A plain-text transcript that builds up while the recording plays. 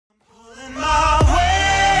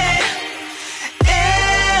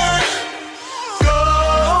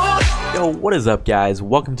Yo, what is up guys?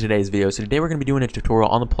 Welcome to today's video. So today we're going to be doing a tutorial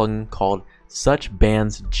on the plugin called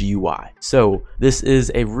SuchBansGUI. So this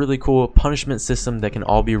is a really cool punishment system that can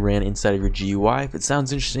all be ran inside of your GUI. If it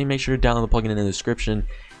sounds interesting, make sure to download the plugin in the description.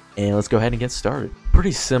 And let's go ahead and get started.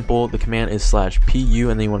 Pretty simple. The command is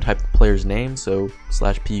 /pu and then you want to type the player's name, so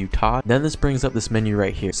 /pu Todd. Then this brings up this menu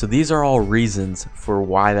right here. So these are all reasons for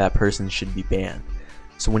why that person should be banned.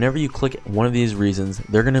 So whenever you click one of these reasons,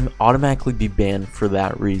 they're going to automatically be banned for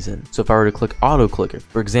that reason. So if I were to click auto clicker,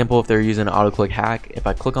 for example, if they're using an auto click hack, if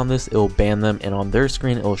I click on this, it'll ban them, and on their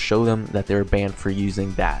screen it'll show them that they're banned for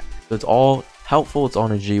using that. So it's all helpful. It's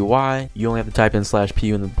on a GUI. You only have to type in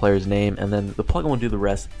 /pu and the player's name, and then the plugin will do the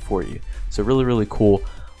rest for you. So really cool.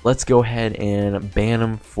 Let's go ahead and ban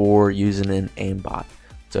them for using an aimbot.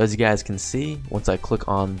 So as you guys can see, once I click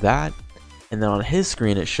on that, and then on his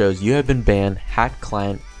screen it shows you have been banned, hacked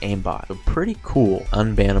client, aimbot. So pretty cool.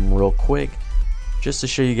 Unban him real quick just to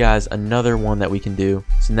show you guys another one that we can do.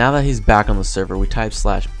 So now that he's back on the server, we type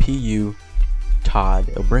 /pu Todd.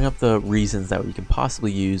 It'll bring up the reasons that we can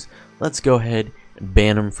possibly use. Let's go ahead and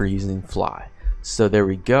ban him for using fly. So there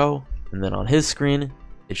we go, and then on his screen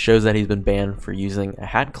it shows that he's been banned for using a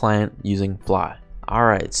hacked client using fly.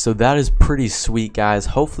 Alright, so that is pretty sweet guys.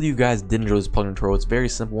 Hopefully you guys did enjoy this plugin tutorial. It's a very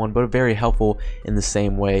simple one, but very helpful in the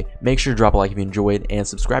same way. Make sure to drop a like if you enjoyed and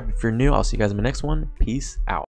subscribe if you're new. I'll see you guys in the next one. Peace out.